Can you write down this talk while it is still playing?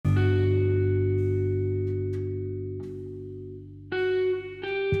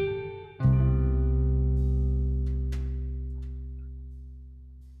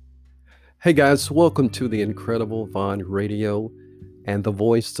Hey guys, welcome to the Incredible Vaughn Radio and the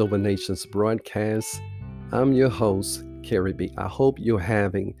Voice of the Nations broadcast. I'm your host, Carrie B. I hope you're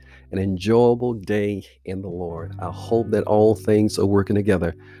having an enjoyable day in the Lord. I hope that all things are working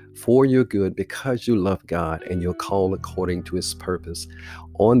together for your good because you love God and you're called according to His purpose.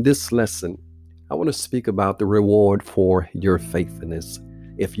 On this lesson, I want to speak about the reward for your faithfulness.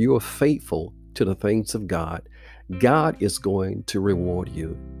 If you are faithful to the things of God, God is going to reward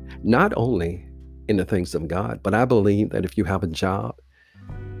you. Not only in the things of God, but I believe that if you have a job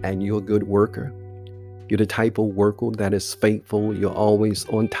and you're a good worker, you're the type of worker that is faithful, you're always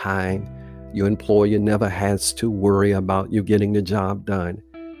on time, your employer never has to worry about you getting the job done.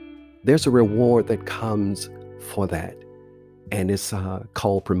 There's a reward that comes for that. And it's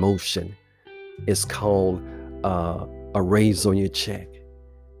called promotion. It's called a raise on your check.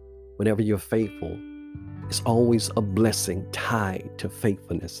 Whenever you're faithful, it's always a blessing tied to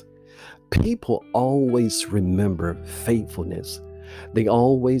faithfulness. People always remember faithfulness. They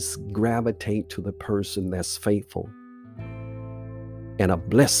always gravitate to the person that's faithful. And a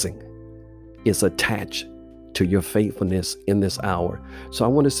blessing is attached to your faithfulness in this hour. So I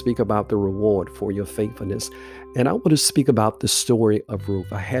want to speak about the reward for your faithfulness. And I want to speak about the story of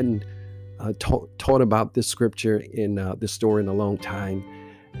Ruth. I hadn't taught about this scripture in this story in a long time.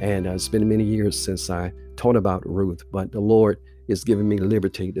 And it's been many years since I taught about Ruth, but the Lord is giving me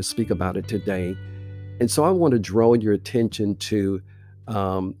liberty to speak about it today. And so I want to draw your attention to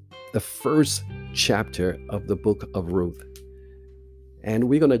the first chapter of the book of Ruth. And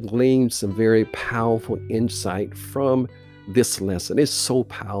we're going to glean some very powerful insight from this lesson. It's so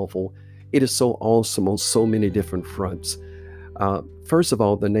powerful. It is so awesome on so many different fronts. First of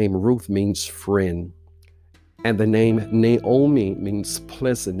all, the name Ruth means friend. And the name Naomi means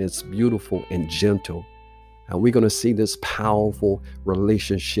pleasantness, beautiful, and gentle. And we're going to see this powerful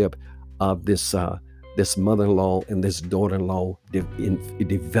relationship of this mother-in-law and this daughter-in-law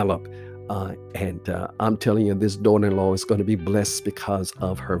develop. I'm telling you, this daughter-in-law is going to be blessed because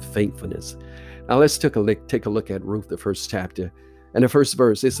of her faithfulness. Now let's take a look at Ruth, the first chapter. And the first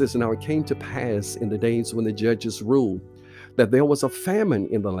verse, it says, "Now it came to pass in the days when the judges ruled, that there was a famine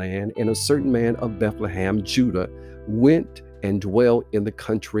in the land, and a certain man of Bethlehem, Judah, went and dwelt in the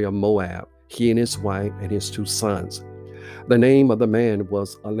country of Moab, he and his wife and his two sons. The name of the man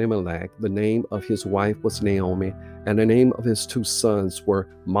was Elimelech, the name of his wife was Naomi, and the name of his two sons were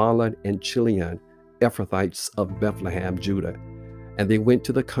Mahlon and Chilion, Ephrathites of Bethlehem, Judah. And they went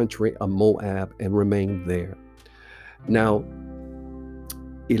to the country of Moab and remained there." Now,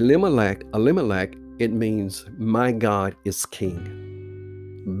 Elimelech, it means my God is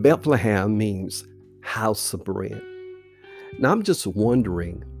king. Bethlehem means house of bread. Now I'm just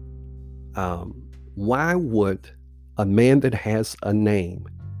wondering, why would a man that has a name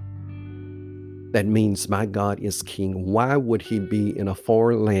that means my God is king, why would he be in a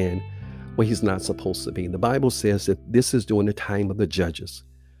foreign land where he's not supposed to be? The Bible says that this is during the time of the judges.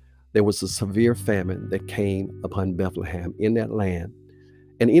 There was a severe famine that came upon Bethlehem in that land.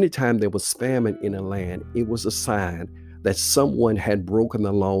 And anytime there was famine in a land, it was a sign that someone had broken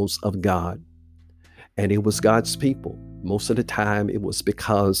the laws of God. And it was God's people. Most of the time, it was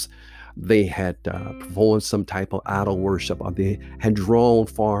because they had performed some type of idol worship, or they had drawn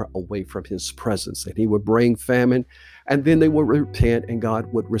far away from His presence. And He would bring famine, and then they would repent, and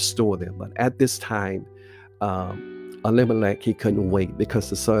God would restore them. But at this time, Elimelech, he couldn't wait because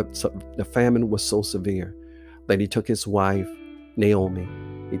the famine was so severe that he took his wife, Naomi,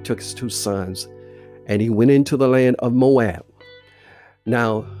 he took his two sons, and he went into the land of Moab.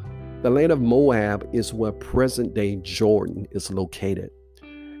 Now, the land of Moab is where present-day Jordan is located.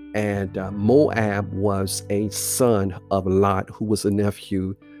 And Moab was a son of Lot, who was a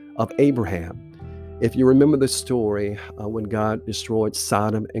nephew of Abraham. If you remember the story, when God destroyed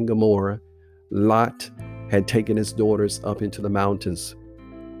Sodom and Gomorrah, Lot had taken his daughters up into the mountains,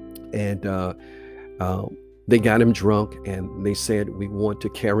 and they got him drunk, and they said, "We want to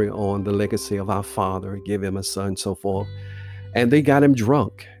carry on the legacy of our father, give him a son," so forth. And they got him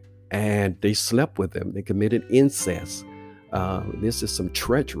drunk, and they slept with him. They committed incest. This is some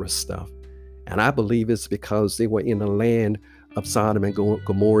treacherous stuff. And I believe it's because they were in the land of Sodom and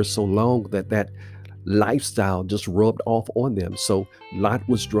Gomorrah so long that lifestyle just rubbed off on them. So Lot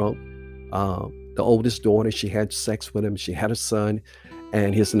was drunk. The oldest daughter, she had sex with him. She had a son,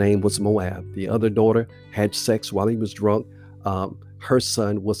 and his name was Moab. The other daughter had sex while he was drunk. Her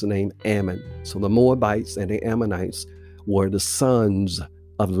son was named Ammon. So the Moabites and the Ammonites were the sons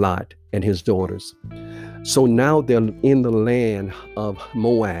of Lot and his daughters. So now they're in the land of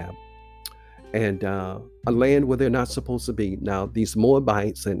Moab. and a land where they're not supposed to be. Now, these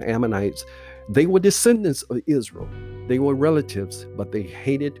Moabites and Ammonites, they were descendants of Israel. They were relatives, but they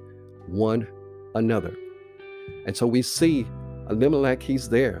hated one another. And so we see Elimelech, he's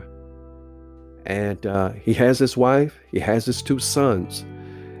there. And he has his wife, he has his two sons,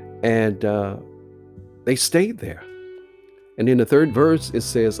 and they stayed there. And in the third verse, it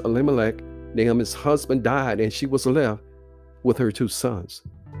says, Elimelech, Naomi's husband, died, and she was left with her two sons.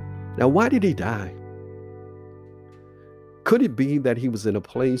 Now, why did he die? Could it be that he was in a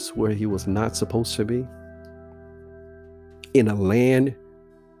place where he was not supposed to be? In a land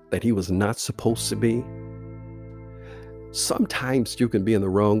that he was not supposed to be? Sometimes you can be in the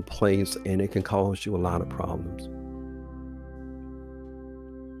wrong place and it can cause you a lot of problems.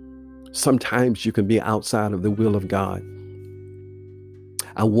 Sometimes you can be outside of the will of God.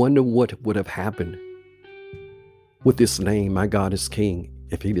 I wonder what would have happened with this name, My God is King,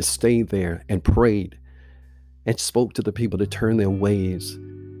 if he had stayed there and prayed and spoke to the people to turn their ways,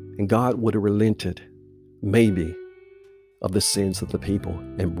 and God would have relented, maybe, of the sins of the people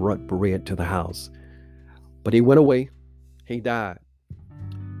and brought bread to the house. But he went away. He died.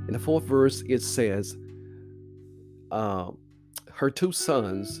 In the fourth verse, it says, her two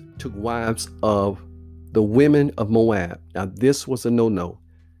sons took wives of the women of Moab. Now, this was a no-no.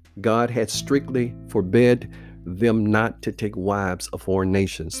 God had strictly forbid them not to take wives of foreign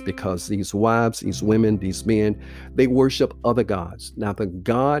nations, because these wives, these women, these men, they worship other gods. Now, the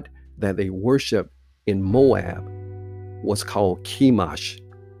god that they worship in Moab was called Chemosh.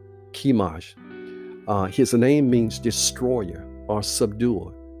 Chemosh. His name means destroyer or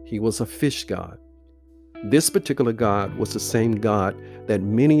subduer. He was a fish god. This particular god was the same god that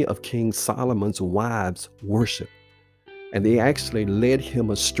many of King Solomon's wives worshiped. And they actually led him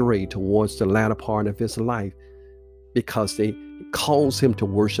astray towards the latter part of his life, because they caused him to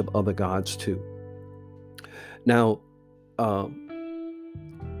worship other gods too. Now,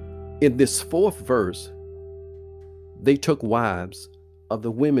 in this fourth verse, they took wives of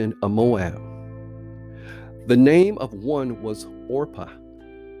the women of Moab. The name of one was Orpah,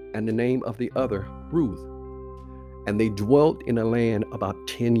 and the name of the other Ruth. And they dwelt in the land about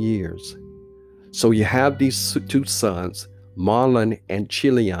 10 years. So you have these two sons, Mahlon and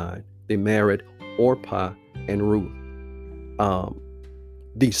Chilion. They married Orpah and Ruth,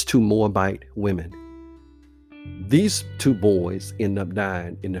 these two Moabite women. These two boys end up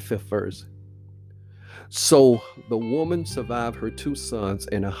dying in the fifth verse. So the woman survived her two sons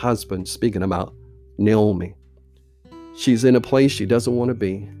and her husband, speaking about Naomi. She's in a place she doesn't want to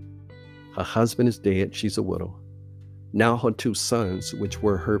be. Her husband is dead. She's a widow. Now her two sons, which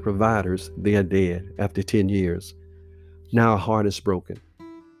were her providers, they are dead after 10 years. Now her heart is broken.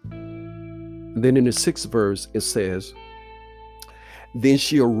 Then in the sixth verse, it says, then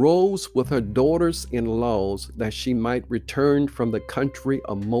she arose with her daughters-in-laws that she might return from the country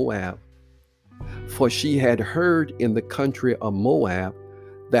of Moab. For she had heard in the country of Moab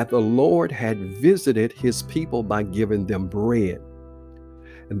that the Lord had visited his people by giving them bread.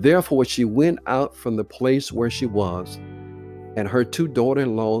 And therefore she went out from the place where she was, and her two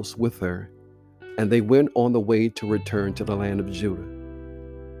daughter-in-laws with her, and they went on the way to return to the land of Judah.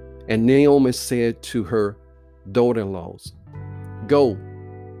 And Naomi said to her daughter-in-laws, go,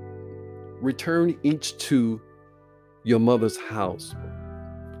 return each to your mother's house.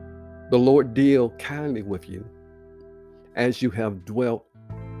 The Lord deal kindly with you, as you have dwelt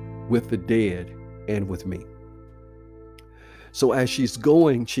with the dead and with me. So as she's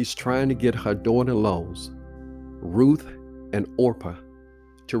going, she's trying to get her daughter-in-laws, Ruth and Orpah,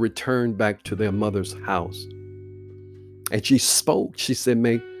 to return back to their mother's house. And she spoke, she said,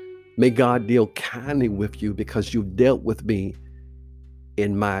 may God deal kindly with you, because you've dealt with me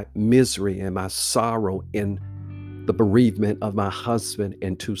in my misery and my sorrow, in the bereavement of my husband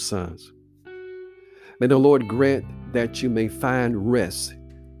and two sons. May the Lord grant that you may find rest,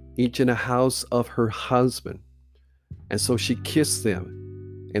 each in the house of her husband. And so she kissed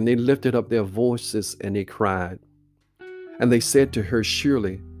them, and they lifted up their voices and they cried. And they said to her,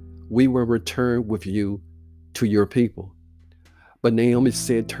 surely we will return with you to your people. But Naomi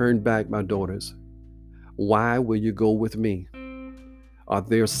said, turn back, my daughters. Why will you go with me? Are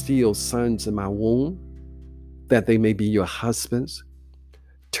there still sons in my womb, that they may be your husbands?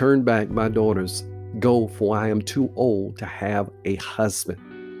 Turn back, my daughters. Go, for I am too old to have a husband.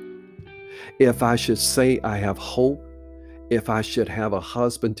 If I should say I have hope, if I should have a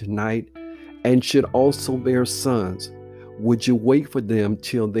husband tonight, and should also bear sons, would you wait for them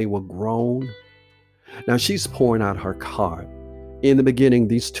till they were grown? Now she's pouring out her heart. In the beginning,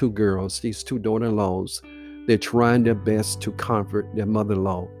 these two girls, these two daughter-in-laws, they're trying their best to comfort their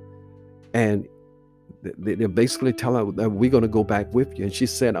mother-in-law. And they're basically telling her that we're going to go back with you. And she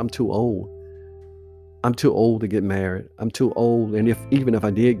said, I'm too old. I'm too old to get married. I'm too old. And even if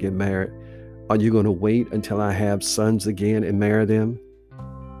I did get married, are you going to wait until I have sons again and marry them?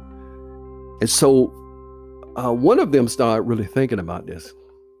 And so one of them started really thinking about this.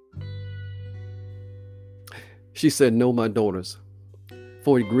 She said, no, my daughters,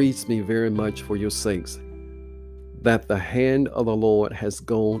 for it grieves me very much for your sakes that the hand of the Lord has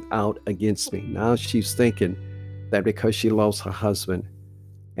gone out against me. Now she's thinking that because she lost her husband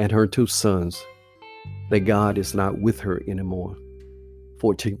and her two sons, that God is not with her anymore.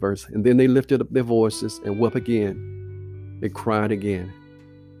 14th verse. And then they lifted up their voices and wept again. They cried again.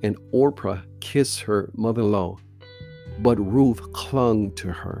 And Orpah kissed her mother-in-law, but Ruth clung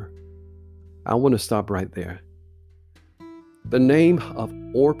to her. I want to stop right there. The name of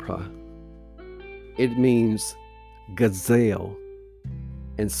Orpah, it means gazelle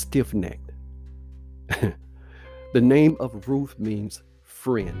and stiff-necked. The name of Ruth means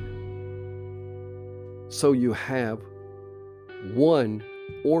friend. So you have one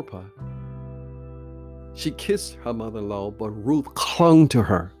Orpah. She kissed her mother-in-law, but Ruth clung to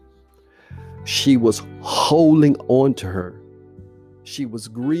her. She was holding on to her. She was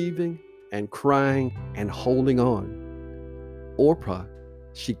grieving and crying and holding on. Orpah,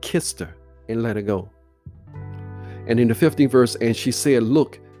 she kissed her and let her go. And in the 15th verse, and she said,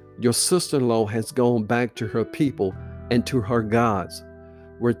 look, your sister-in-law has gone back to her people and to her gods.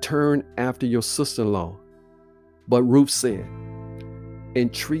 Return after your sister-in-law. But Ruth said,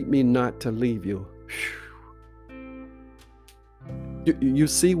 entreat me not to leave you. You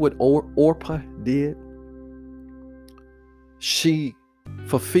see what Orpah did? She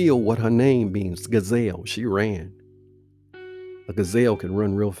fulfilled what her name means, gazelle. She ran. A gazelle can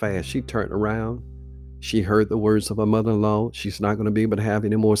run real fast. She turned around. She heard the words of her mother-in-law. She's not going to be able to have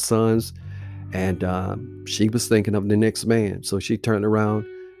any more sons. And she was thinking of the next man. So she turned around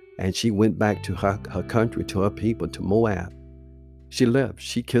and she went back to her country, to her people, to Moab. She left.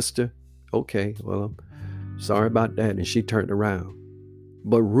 She kissed her. Okay, well, I'm sorry about that. And she turned around.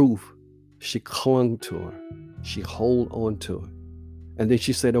 But Ruth, she clung to her. She held on to her. And then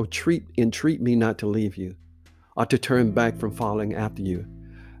she said, entreat me not to leave you, or to turn back from following after you.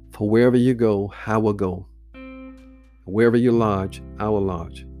 For wherever you go, I will go. Wherever you lodge, I will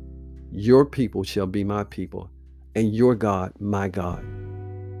lodge. Your people shall be my people, and your God, my God.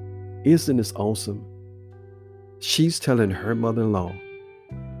 Isn't this awesome? She's telling her mother-in-law,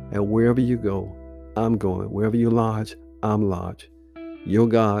 and wherever you go, I'm going. Wherever you lodge, I'm lodge. Your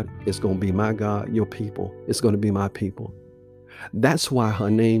God is going to be my God. Your people is going to be my people. That's why her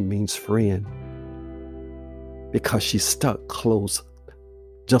name means friend, because she stuck close,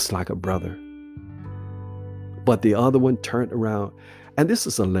 just like a brother. But the other one turned around. And this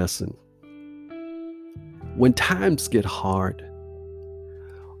is a lesson. When times get hard,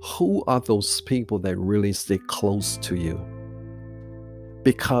 who are those people that really stay close to you?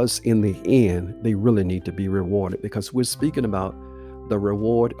 Because in the end, they really need to be rewarded, because we're speaking about the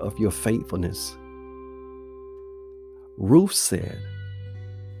reward of your faithfulness. Ruth said,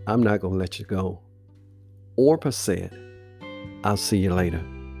 I'm not going to let you go. Orpah said, I'll see you later.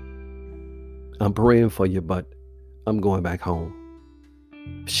 I'm praying for you, but I'm going back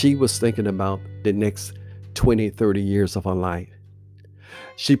home. She was thinking about the next 20, 30 years of her life.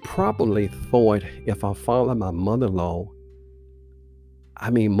 She probably thought, if I follow my mother-in-law,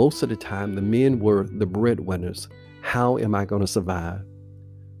 most of the time the men were the breadwinners. How am I going to survive?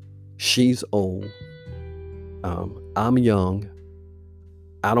 She's old. I'm young.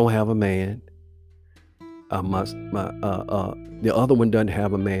 I don't have a man. The other one doesn't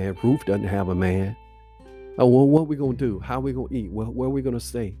have a man. Ruth doesn't have a man. Oh, well, what are we going to do? How are we going to eat? Where are we going to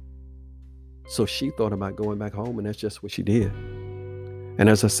stay? So she thought about going back home, and that's just what she did. And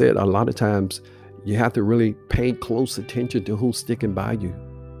as I said, a lot of times you have to really pay close attention to who's sticking by you.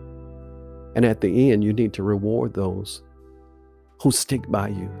 And at the end, you need to reward those who stick by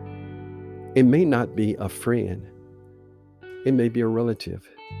you. It may not be a friend. It may be a relative.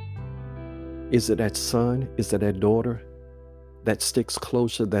 Is it that son? Is it that daughter that sticks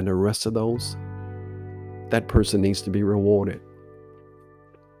closer than the rest of those? That person needs to be rewarded.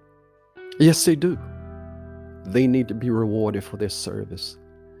 Yes, they do. They need to be rewarded for their service,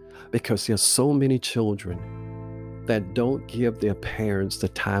 because there's so many children that don't give their parents the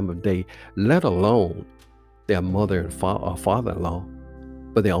time of day, let alone their mother and father-in-law,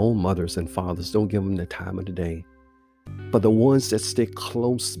 but their own mothers and fathers don't give them the time of the day. But the ones that stick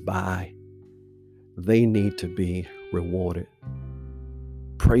close by, they need to be rewarded.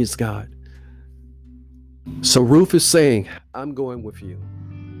 Praise God. So Ruth is saying, I'm going with you.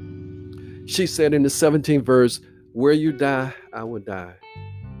 She said in the 17th verse, where you die, I will die,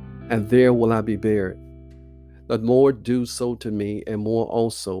 and there will I be buried. The Lord do so to me, and more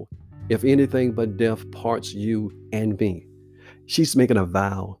also, if anything but death parts you and me. She's making a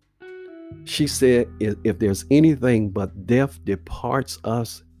vow. She said, if there's anything but death departs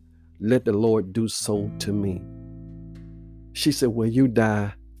us, let the Lord do so to me. She said, where you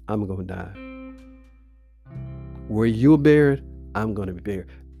die, I'm going to die. Where you're buried, I'm going to be buried.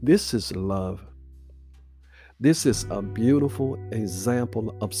 This is love. This is a beautiful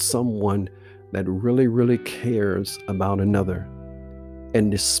example of someone that really, really cares about another and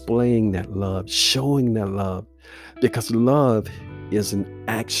displaying that love, showing that love, because love is an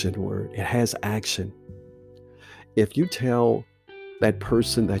action word. It has action. If you tell that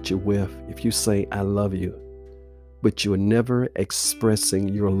person that you're with, if you say, I love you, but you're never expressing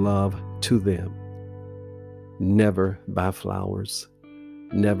your love to them, never buy flowers,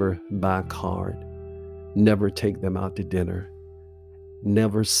 never buy a card, never take them out to dinner,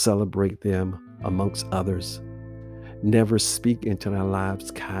 never celebrate them amongst others, never speak into their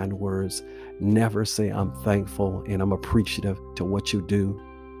lives kind words, never say I'm thankful and I'm appreciative to what you do,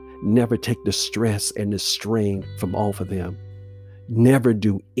 never take the stress and the strain from off of them, never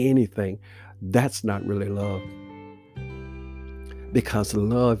do anything. That's not really love, because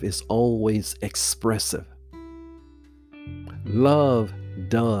love is always expressive. Love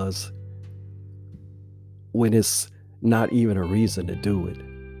does when it's not even a reason to do it.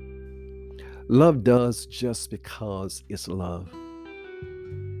 Love does just because it's love.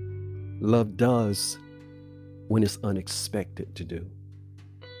 Love does when it's unexpected to do.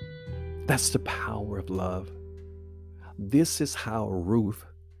 That's the power of love. This is how Ruth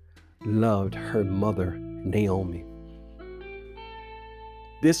loved her mother, Naomi.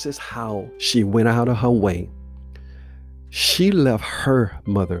 This is how she went out of her way. She left her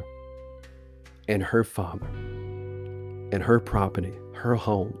mother and her father and her property, her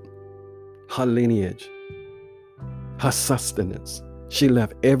home, her lineage, her sustenance. She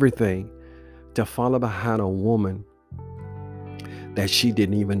left everything to follow behind a woman that she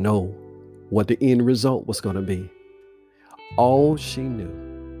didn't even know what the end result was going to be. All she knew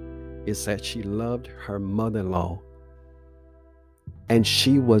is that she loved her mother-in-law, and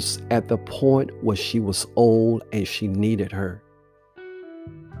she was at the point where she was old and she needed her.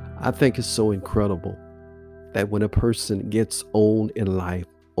 I think it's so incredible that when a person gets older in life,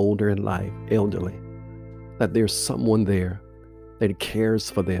 elderly, that there's someone there that cares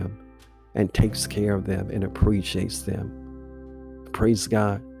for them and takes care of them and appreciates them. Praise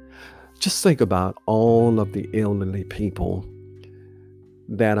God. Just think about all of the elderly people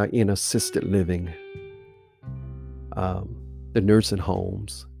that are in assisted living, the nursing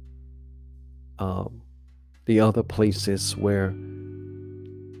homes, the other places where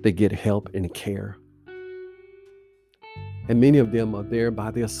they get help and care. And many of them are there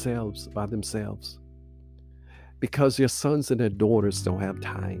by themselves, because their sons and their daughters don't have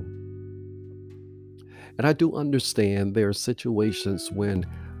time. And I do understand there are situations when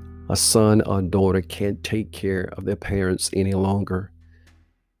a son or daughter can't take care of their parents any longer,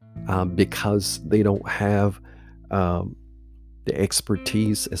 because they don't have the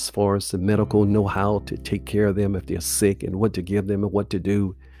expertise as far as the medical know-how to take care of them if they're sick, and what to give them and what to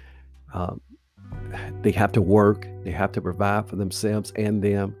do. They have to work, they have to provide for themselves and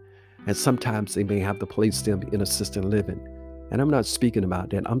them, and sometimes they may have to place them in assisted living. And I'm not speaking about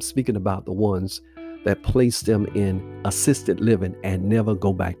that. I'm speaking about the ones that place them in assisted living and never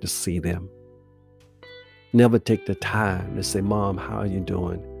go back to see them. Never take the time to say, Mom, how are you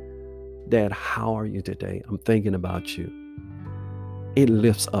doing? Dad, how are you today? I'm thinking about you. It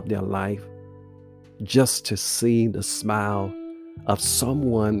lifts up their life just to see the smile of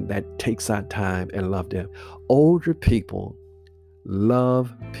someone that takes that time and love them. Older people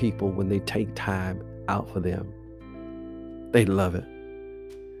love people when they take time out for them. They love it.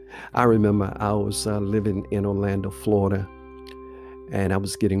 I remember I was living in Orlando, Florida, and I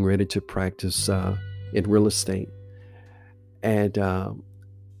was getting ready to practice in real estate. And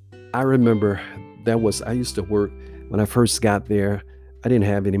I remember I used to work, when I first got there, I didn't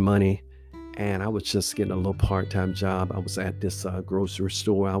have any money, and I was just getting a little part-time job. I was at this grocery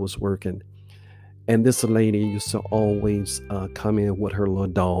store I was working, and this lady used to always come in with her little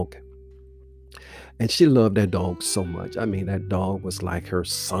dog. And she loved that dog so much. I mean, that dog was like her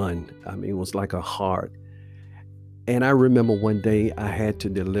son. I mean, it was like a heart. And I remember one day I had to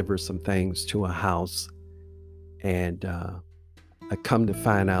deliver some things to a house, and I come to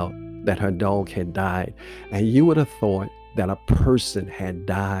find out that her dog had died. And you would have thought that a person had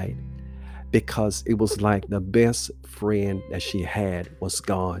died, because it was like the best friend that she had was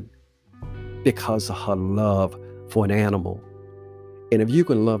gone. because of her love for an animal. And if you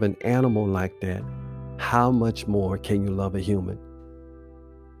can love an animal like that, how much more can you love a human?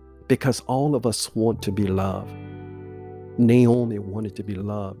 Because all of us want to be loved. Naomi wanted to be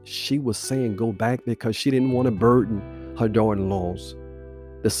loved. She was saying go back because she didn't want to burden her daughter-in-laws.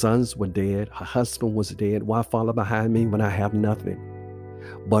 The sons were dead. Her husband was dead. Why follow behind me when I have nothing?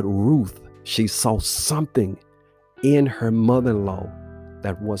 But Ruth, she saw something in her mother-in-law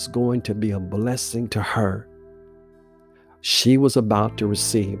that was going to be a blessing to her. She was about to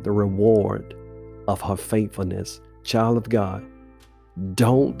receive the reward of her faithfulness. Child of God,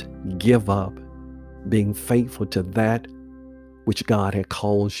 don't give up being faithful to that which God had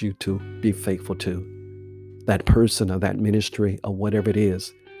called you to be faithful to. That person or that ministry or whatever it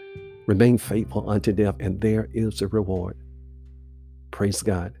is. Remain faithful unto death, and there is a reward. Praise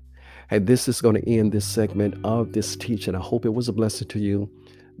God. And this is going to end this segment of this teaching. I hope it was a blessing to you.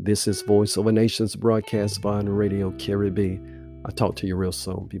 This is Voice Over Nations broadcast by Radio Carrie B. I'll talk to you real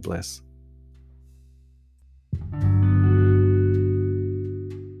soon. Be blessed.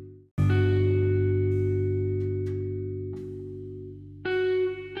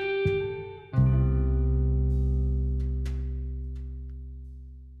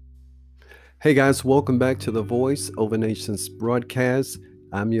 Hey guys, welcome back to the Voice Over Nations broadcast.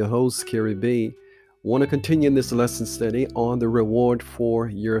 I'm your host, Carrie B. Want to continue in this lesson study on the reward for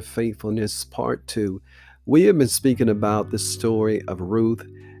your faithfulness, part 2. We have been speaking about the story of Ruth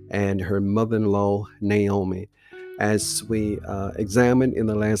and her mother-in-law, Naomi. As we examined in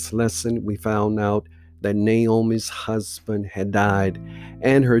the last lesson, we found out that Naomi's husband had died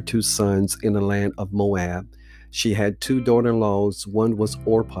and her 2 sons in the land of Moab. She had 2 daughter-in-laws. One was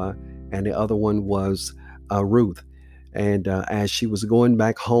Orpah, and the other one was Ruth. And as she was going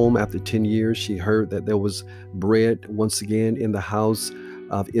back home after 10 years, she heard that there was bread once again in the house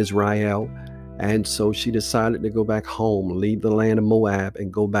of Israel. And so she decided to go back home, leave the land of Moab,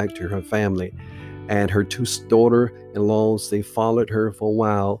 and go back to her family. And her 2 daughter-in-laws, they followed her for a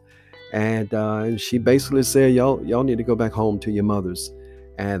while. And she basically said, y'all need to go back home to your mothers.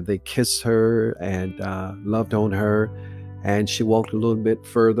 And they kissed her and loved on her. And she walked a little bit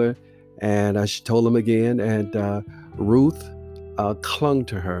further. And she told them again, and Ruth clung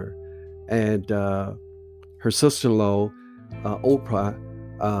to her, and her sister-in-law,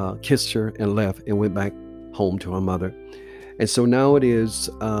 Oprah, kissed her and left and went back home to her mother. And so now it is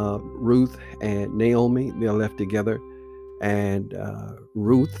Ruth and Naomi, they're left together, and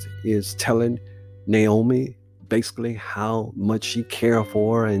Ruth is telling Naomi basically how much she cares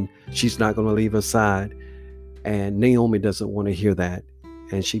for her, and she's not going to leave her side. And Naomi doesn't want to hear that.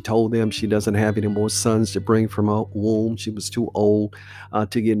 And she told them she doesn't have any more sons to bring from her womb. She was too old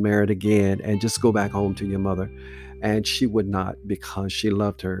to get married again, and just go back home to your mother. And she would not, because she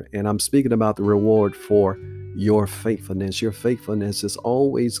loved her. And I'm speaking about the reward for your faithfulness. Your faithfulness is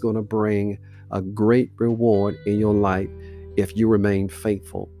always going to bring a great reward in your life if you remain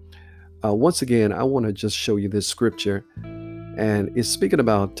faithful. Once again, I want to just show you this scripture. And it's speaking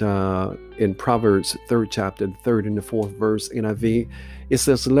about in Proverbs 3rd chapter, 3rd and the 4th verse, NIV. It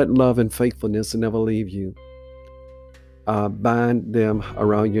says, let love and faithfulness never leave you. Bind them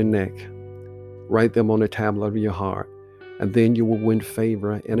around your neck. Write them on the tablet of your heart. And then you will win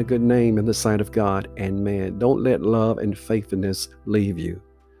favor and a good name in the sight of God and man. Don't let love and faithfulness leave you.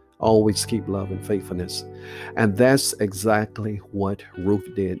 Always keep love and faithfulness. And that's exactly what Ruth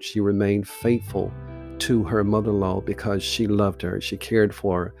did. She remained faithful to her mother-in-law because she loved her. She cared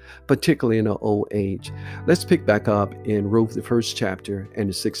for her, particularly in her old age. Let's pick back up in Ruth, the 1st chapter and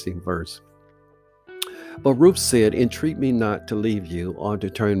the 16th verse. But Ruth said, entreat me not to leave you or to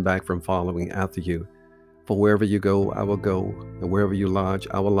turn back from following after you. For wherever you go, I will go, and wherever you lodge,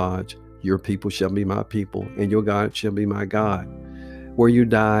 I will lodge. Your people shall be my people, and your God shall be my God. Where you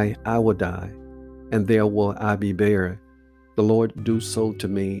die, I will die, and there will I be buried. The Lord do so to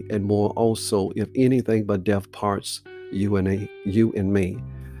me, and more also, if anything but death parts you and me.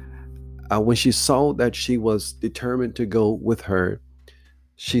 When she saw that she was determined to go with her,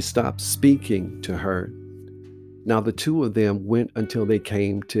 she stopped speaking to her. Now the 2 of them went until they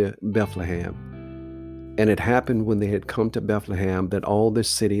came to Bethlehem. And it happened when they had come to Bethlehem that all the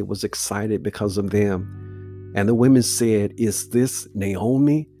city was excited because of them. And the women said, is this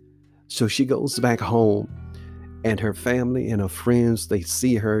Naomi? So she goes back home. And her family and her friends, they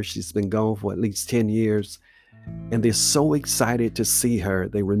see her. She's been gone for at least 10 years. And they're so excited to see her.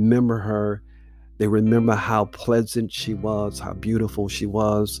 They remember her. They remember how pleasant she was, how beautiful she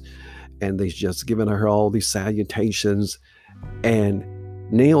was. And they've just given her all these salutations. And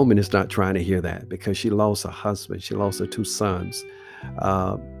Naomi is not trying to hear that because she lost her husband. She lost her 2 sons.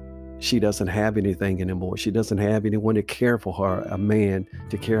 she doesn't have anything anymore. She doesn't have anyone to care for her, a man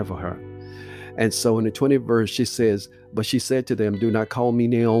to care for her. And so in the 20th verse, she says, but she said to them, do not call me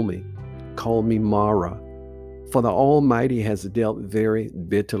Naomi, call me Mara, for the Almighty has dealt very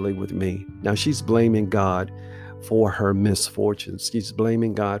bitterly with me. Now she's blaming God for her misfortunes. She's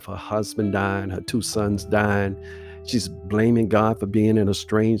blaming God for her husband dying, her 2 sons dying. She's blaming God for being in a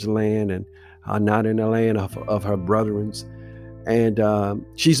strange land and not in the land of her brethrens. And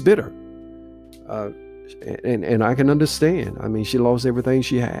she's bitter. And I can understand. I mean, she lost everything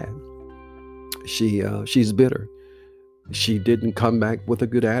she had. She's bitter. She didn't come back with a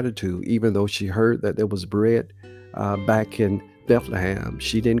good attitude, even though she heard that there was bread back in Bethlehem.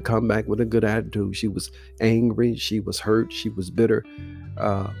 She didn't come back with a good attitude. She was angry. She was hurt. She was bitter.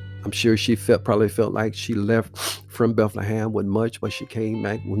 I'm sure she probably felt like she left from Bethlehem with much, but she came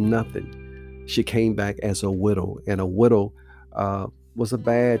back with nothing. She came back as a widow, and a widow was a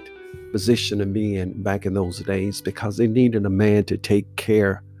bad position to be in back in those days because they needed a man to take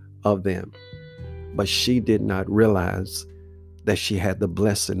care of them. But she did not realize that she had the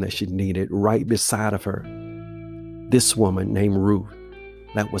blessing that she needed right beside of her. This woman named Ruth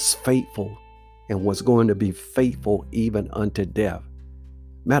that was faithful and was going to be faithful even unto death.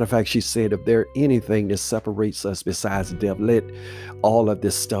 Matter of fact, she said, if there anything that separates us besides death, let all of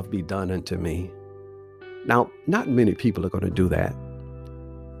this stuff be done unto me. Now, not many people are going to do that.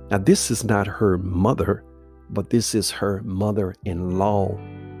 Now, this is not her mother, but this is her mother-in-law.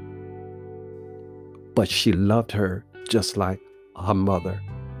 But she loved her just like her mother,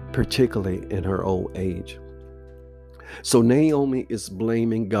 particularly in her old age. So Naomi is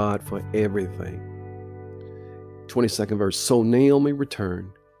blaming God for everything. 22nd verse. So Naomi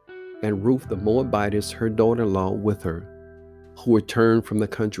returned, and Ruth the Moabitess, her daughter-in-law, with her, who returned from the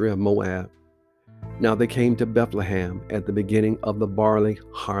country of Moab. Now they came to Bethlehem at the beginning of the barley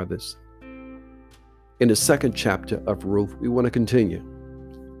harvest. In the 2nd chapter of Ruth, we want to continue.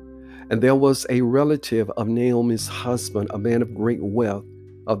 And there was a relative of Naomi's husband, a man of great wealth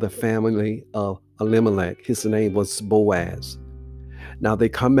of the family of Elimelech. His name was Boaz. Now they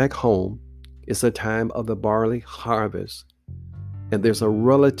come back home. It's a time of the barley harvest. And there's a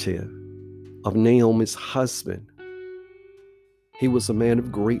relative of Naomi's husband. He was a man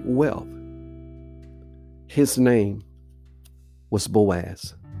of great wealth. His name was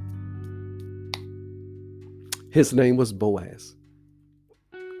Boaz. His name was Boaz.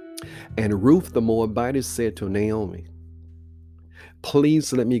 And Ruth the Moabitess said to Naomi,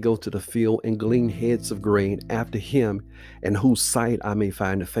 please let me go to the field and glean heads of grain after him, in whose sight I may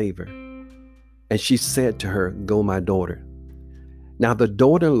find favor. And she said to her, go, my daughter. Now the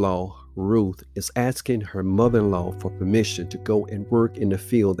daughter-in-law, Ruth, is asking her mother-in-law for permission to go and work in the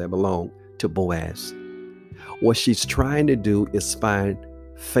field that belonged to Boaz. What she's trying to do is find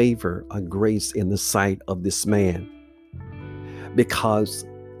favor or grace in the sight of this man, because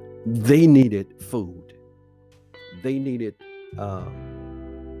they needed food. They needed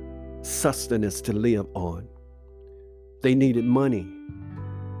sustenance to live on. They needed money.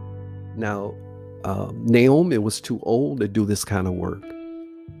 Now, Naomi was too old to do this kind of work.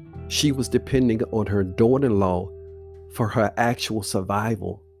 She was depending on her daughter-in-law for her actual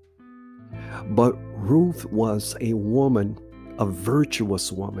survival. But Ruth was a woman, a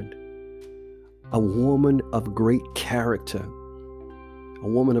virtuous woman, a woman of great character, a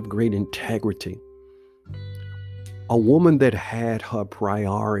woman of great integrity, a woman that had her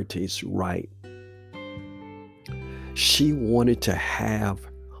priorities right. She wanted to have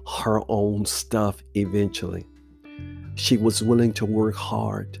her own stuff eventually. She was willing to work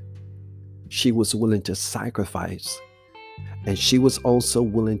hard. She was willing to sacrifice. And she was also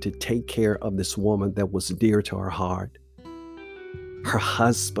willing to take care of this woman that was dear to her heart. Her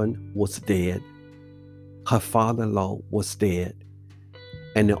husband was dead. Her father-in-law was dead.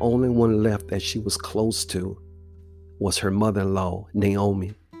 And the only one left that she was close to was her mother-in-law,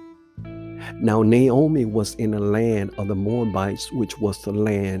 Naomi. Now, Naomi was in the land of the Moabites, which was the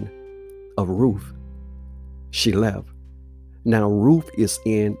land of Ruth. She left. Now, Ruth is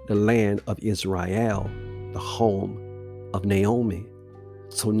in the land of Israel, the home of Naomi.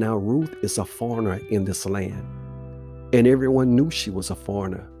 So now Ruth is a foreigner in this land. And everyone knew she was a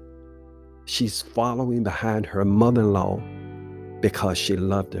foreigner. She's following behind her mother-in-law because she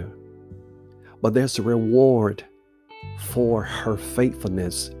loved her. But there's a reward for her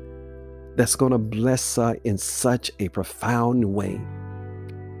faithfulness that's going to bless her in such a profound way.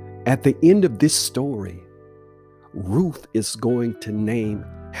 At the end of this story, Ruth is going to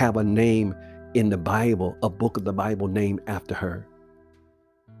have a name in the Bible, a book of the Bible named after her.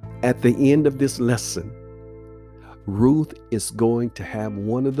 At the end of this lesson, Ruth is going to have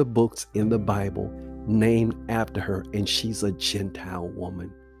one of the books in the Bible named after her, and she's a Gentile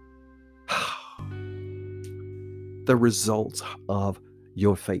woman. The results of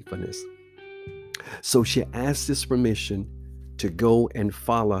your faithfulness. So she asked this permission to go and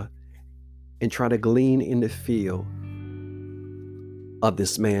follow and try to glean in the field of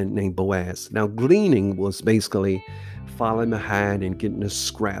this man named Boaz. Now, gleaning was basically following behind and getting the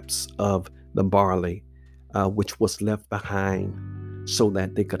scraps of the barley, which was left behind so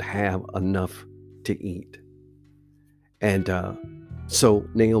that they could have enough to eat. And so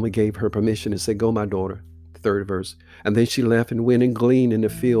Naomi gave her permission and said, "Go, my daughter." Third verse. And then she left and went and gleaned in the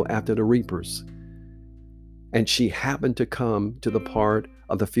field after the reapers. And she happened to come to the part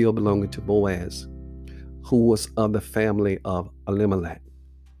of the field belonging to Boaz, who was of the family of Elimelech.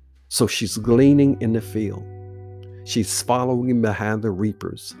 So she's gleaning in the field. She's following behind the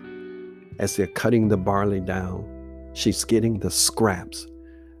reapers as they're cutting the barley down. She's getting the scraps.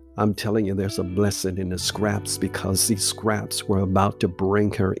 I'm telling you, there's a blessing in the scraps, because these scraps were about to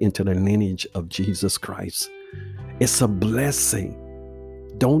bring her into the lineage of Jesus Christ. It's a blessing.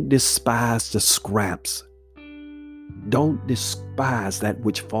 Don't despise the scraps. Don't despise that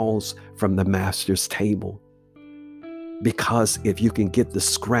which falls from the master's table, because if you can get the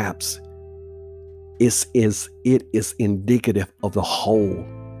scraps, it is indicative of the whole.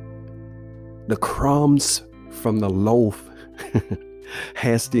 The crumbs from the loaf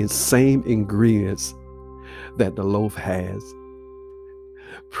has the same ingredients that the loaf has.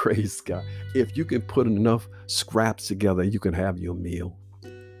 Praise God. If you can put enough scraps together, you can have your meal.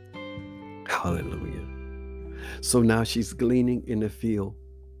 Hallelujah. So now she's gleaning in the field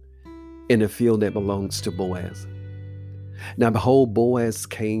that belongs to Boaz. Now behold, Boaz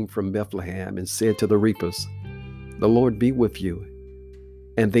came from Bethlehem and said to the reapers, "The Lord be with you."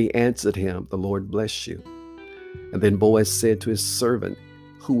 And they answered him, "The Lord bless you." And then Boaz said to his servant,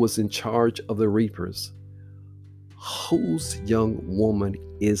 who was in charge of the reapers, "Whose young woman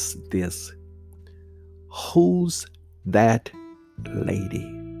is this? Who's that lady?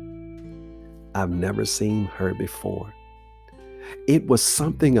 I've never seen her before." It was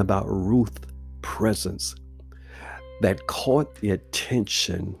something about Ruth's presence that caught the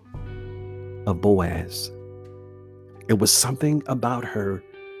attention of Boaz. It was something about her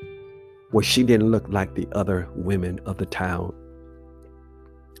where she didn't look like the other women of the town.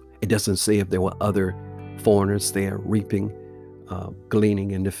 It doesn't say if there were other foreigners there reaping,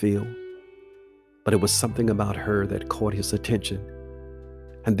 gleaning in the field, but it was something about her that caught his attention.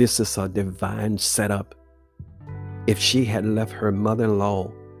 And this is a divine setup. If she had left her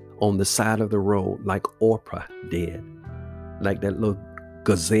mother-in-law on the side of the road like Orpah did, like that little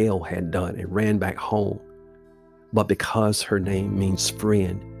gazelle had done, and ran back home, but because her name means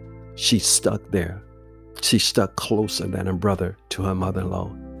friend, she stuck there. She stuck closer than a brother to her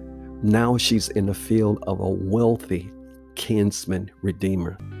mother-in-law. Now she's in the field of a wealthy kinsman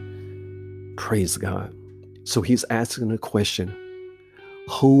redeemer. Praise God. So he's asking a question: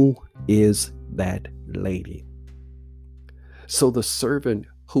 who is that lady? So the servant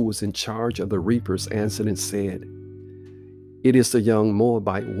who was in charge of the reapers answered and said, "It is the young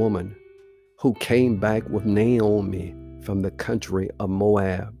Moabite woman who came back with Naomi from the country of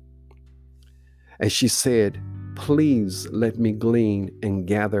Moab. And she said, 'Please let me glean and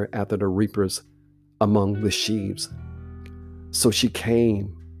gather after the reapers among the sheaves.' So she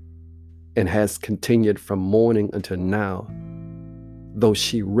came and has continued from morning until now, though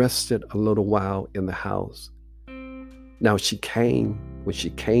she rested a little while in the house. Now when she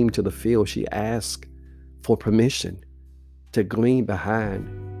came to the field, she asked for permission to glean behind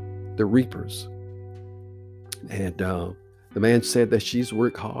the reapers. And the man said that she's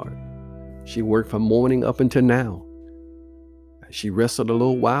worked hard. She worked from morning up until now. She rested a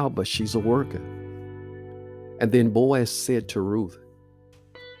little while, but she's a worker." And then Boaz said to Ruth,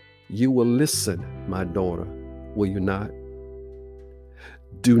 "You will listen, my daughter, will you not?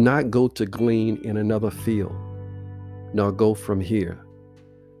 Do not go to glean in another field, nor go from here,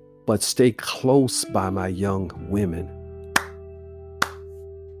 but stay close by my young women."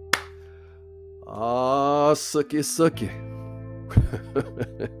 Ah, sucky.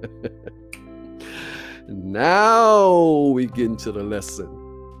 Now we get into the lesson.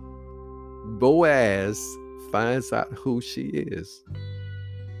 Boaz finds out who she is,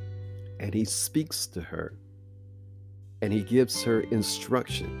 and he speaks to her, and he gives her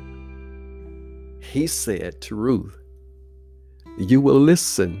instruction. He said to Ruth, "You will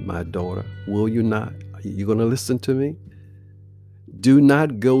listen, my daughter, will you not? Are you going to listen to me? Do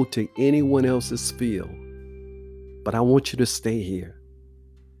not go to anyone else's field, but I want you to stay here.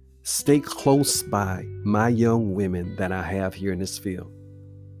 Stay close by my young women that I have here in this field.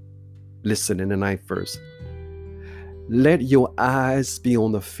 Listen in the ninth verse. Let your eyes be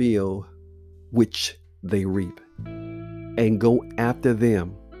on the field which they reap, and go after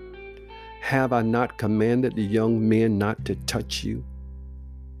them. Have I not commanded the young men not to touch you?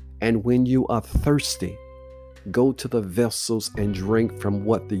 And when you are thirsty, go to the vessels and drink from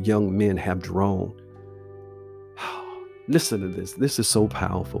what the young men have drawn. Listen to this. This is so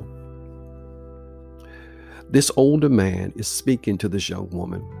powerful. This older man is speaking to this young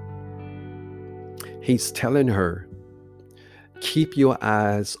woman. He's telling her, keep your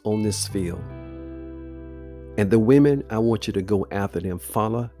eyes on this field. And the women, I want you to go after them.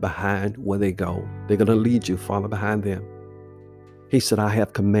 Follow behind where they go. They're going to lead you. Follow behind them. He said, I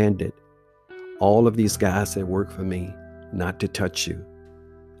have commanded all of these guys that work for me not to touch you.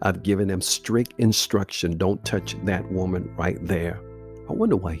 I've given them strict instruction. Don't touch that woman right there. I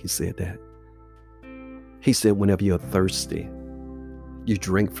wonder why he said that. He said, whenever you're thirsty, you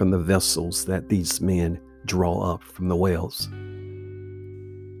drink from the vessels that these men draw up from the wells.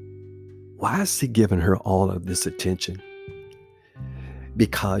 Why is he giving her all of this attention?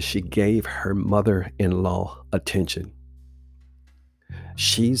 Because she gave her mother-in-law attention.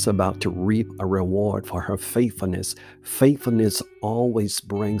 She's about to reap a reward for her faithfulness. Faithfulness always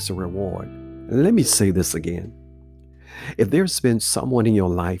brings a reward. And let me say this again. If there's been someone in your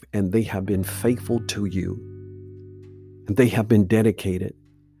life and they have been faithful to you, and they have been dedicated,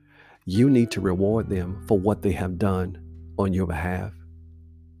 you need to reward them for what they have done on your behalf.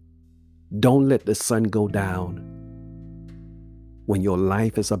 Don't let the sun go down when your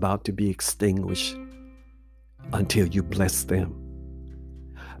life is about to be extinguished until you bless them,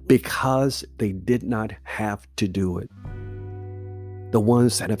 because they did not have to do it. The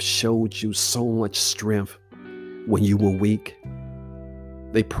ones that have showed you so much strength when you were weak,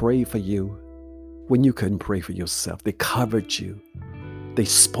 they prayed for you when you couldn't pray for yourself. They covered you. They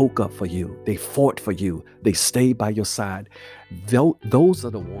spoke up for you. They fought for you. They stayed by your side. Those are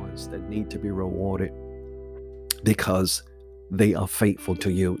the ones that need to be rewarded because they are faithful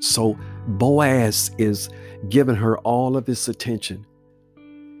to you. So Boaz is giving her all of this attention.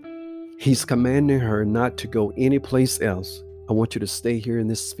 He's commanding her not to go anyplace else. I want you to stay here in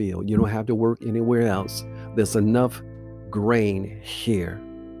this field. You don't have to work anywhere else. There's enough grain here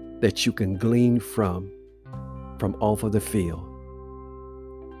that you can glean from off of the field.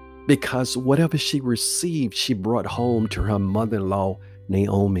 Because whatever she received, she brought home to her mother-in-law,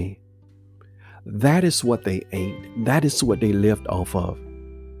 Naomi. That is what they ate. That is what they lived off of.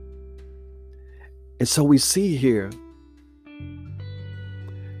 And so we see here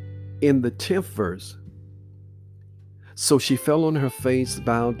in the 10th verse, so she fell on her face,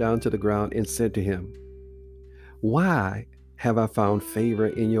 bowed down to the ground, and said to him, why have I found favor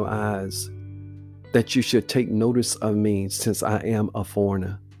in your eyes, that you should take notice of me, since I am a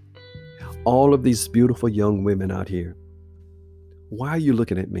foreigner? All of these beautiful young women out here, why are you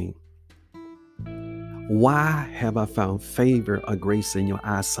looking at me? Why have I found favor or grace in your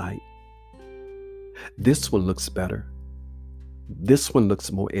eyesight? This one looks better. This one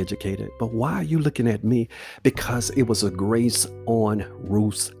looks more educated. But why are you looking at me? Because it was a grace on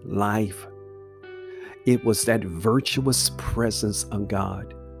Ruth's life. It was that virtuous presence of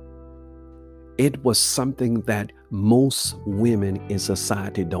God. It was something that most women in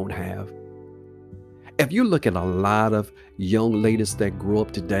society don't have. If you look at a lot of young ladies that grow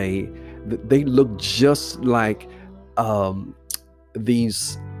up today, they look just like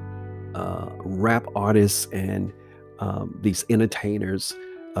these rap artists and these entertainers,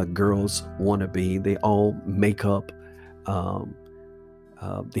 girls want to be. They all make up.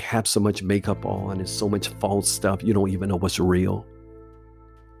 They have so much makeup on and so much false stuff, you don't even know what's real.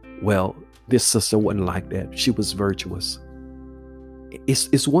 Well, this sister wasn't like that. She was virtuous.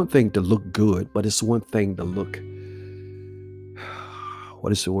 It's one thing to look good, but it's one thing to look,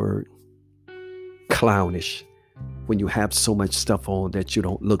 what is the word? Clownish. When you have so much stuff on that you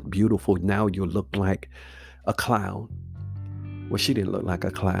don't look beautiful, now you look like a clown. Well, she didn't look like a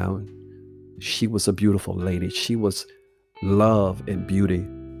clown. She was a beautiful lady. She was love and beauty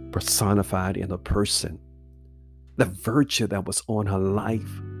personified in a person. The virtue that was on her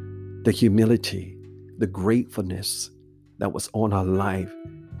life, the humility, the gratefulness that was on her life.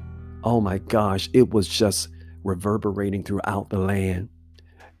 Oh my gosh, it was just reverberating throughout the land.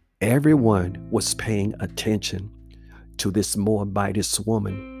 Everyone was paying attention to this Moabitess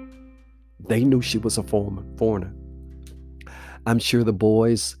woman. They knew she was a foreigner. I'm sure the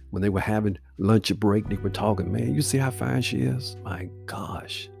boys, when they were having lunch break, they were talking, man, you see how fine she is? My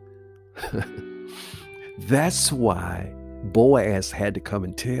gosh. That's why Boaz had to come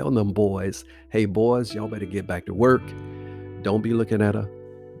and tell them boys, hey, boys, y'all better get back to work. Don't be looking at her.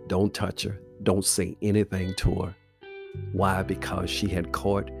 Don't touch her. Don't say anything to her. Why? Because she had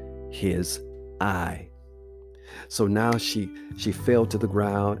caught his eye. So now she fell to the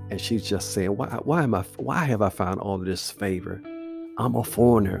ground and she's just saying, why have I found all of this favor? I'm a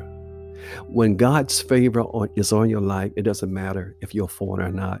foreigner. When God's favor is on your life, it doesn't matter if you're a foreigner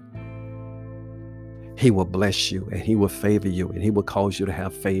or not. He will bless you and he will favor you and he will cause you to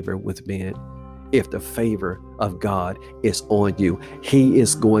have favor with men. If the favor of God is on you, he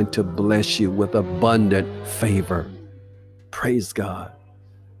is going to bless you with abundant favor. Praise God.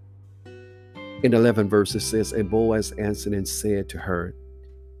 In 11 verses says, and Boaz answered and said to her,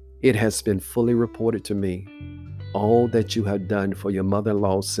 it has been fully reported to me, all that you have done for your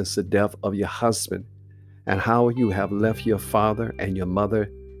mother-in-law since the death of your husband, and how you have left your father and your mother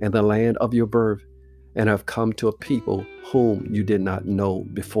and the land of your birth, and have come to a people whom you did not know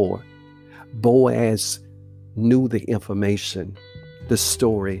before. Boaz knew the information, the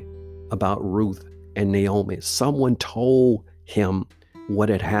story about Ruth and Naomi. Someone told him what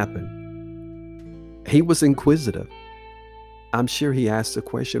had happened. He was inquisitive. I'm sure he asked the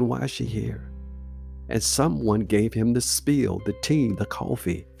question, why is she here? And someone gave him the spiel, the tea, the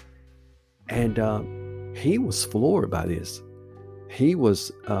coffee. And he was floored by this. He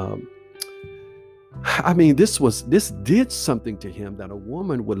was, this did something to him, that a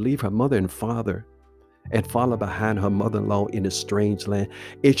woman would leave her mother and father and follow behind her mother-in-law in a strange land.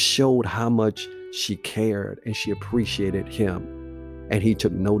 It showed how much she cared and she appreciated him. And he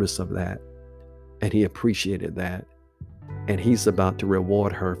took notice of that. And he appreciated that. And he's about to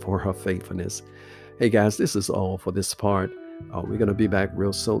reward her for her faithfulness. Hey guys, this is all for this part. We're going to be back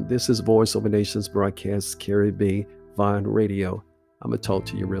real soon. This is Voice Over Nations broadcast, Carrie B. Vine Radio. I'm going to talk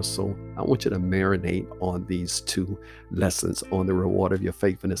to you real soon. I want you to marinate on these 2 lessons on the reward of your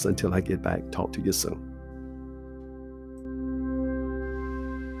faithfulness until I get back. Talk to you soon.